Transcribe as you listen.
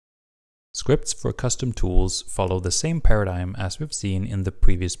Scripts for custom tools follow the same paradigm as we've seen in the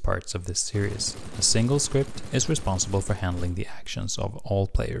previous parts of this series. A single script is responsible for handling the actions of all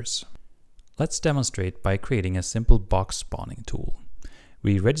players. Let's demonstrate by creating a simple box spawning tool.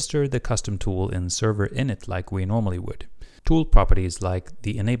 We register the custom tool in server init like we normally would. Tool properties like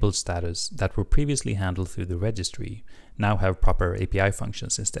the enabled status that were previously handled through the registry now have proper API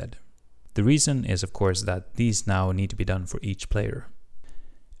functions instead. The reason is of course that these now need to be done for each player.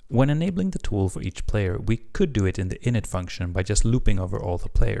 When enabling the tool for each player, we could do it in the init function by just looping over all the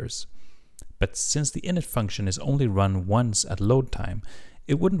players. But since the init function is only run once at load time,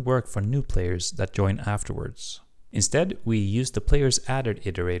 it wouldn't work for new players that join afterwards. Instead, we use the players added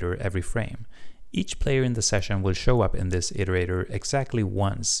iterator every frame. Each player in the session will show up in this iterator exactly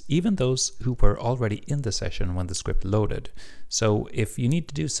once, even those who were already in the session when the script loaded. So if you need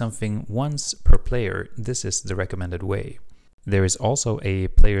to do something once per player, this is the recommended way. There is also a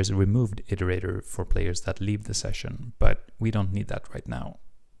players removed iterator for players that leave the session, but we don't need that right now.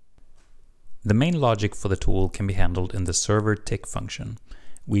 The main logic for the tool can be handled in the server tick function.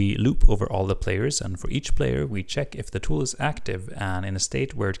 We loop over all the players, and for each player we check if the tool is active and in a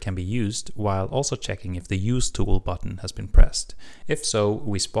state where it can be used, while also checking if the use tool button has been pressed. If so,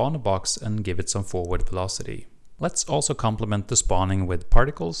 we spawn a box and give it some forward velocity. Let's also complement the spawning with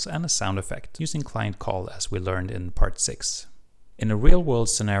particles and a sound effect using client call as we learned in part 6. In a real-world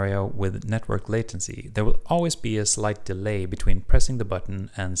scenario with network latency, there will always be a slight delay between pressing the button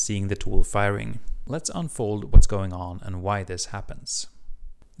and seeing the tool firing. Let's unfold what's going on and why this happens.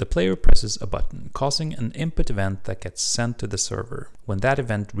 The player presses a button, causing an input event that gets sent to the server. When that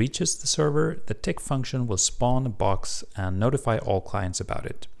event reaches the server, the tick function will spawn a box and notify all clients about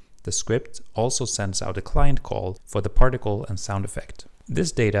it. The script also sends out a client call for the particle and sound effect.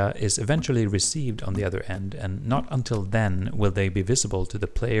 This data is eventually received on the other end, and not until then will they be visible to the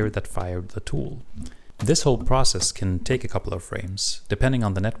player that fired the tool. This whole process can take a couple of frames, depending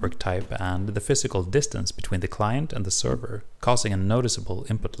on the network type and the physical distance between the client and the server, causing a noticeable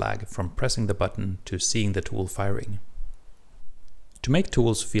input lag from pressing the button to seeing the tool firing. To make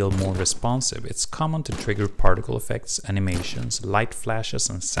tools feel more responsive, it's common to trigger particle effects, animations, light flashes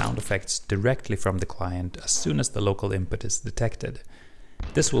and sound effects directly from the client as soon as the local input is detected.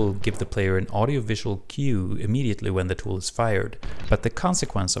 This will give the player an audio-visual cue immediately when the tool is fired, but the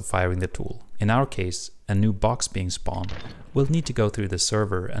consequence of firing the tool, in our case a new box being spawned, will need to go through the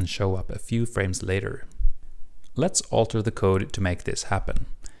server and show up a few frames later. Let's alter the code to make this happen.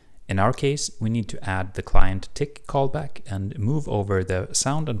 In our case, we need to add the client tick callback and move over the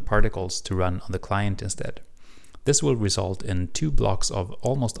sound and particles to run on the client instead. This will result in 2 blocks of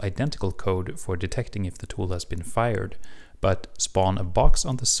almost identical code for detecting if the tool has been fired, but spawn a box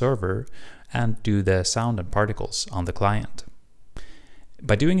on the server and do the sound and particles on the client.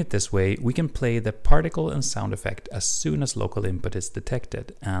 By doing it this way, we can play the particle and sound effect as soon as local input is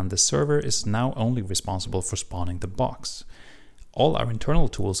detected, and the server is now only responsible for spawning the box. All our internal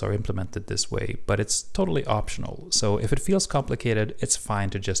tools are implemented this way, but it's totally optional, so if it feels complicated, it's fine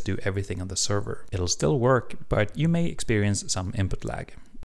to just do everything on the server. It'll still work, but you may experience some input lag.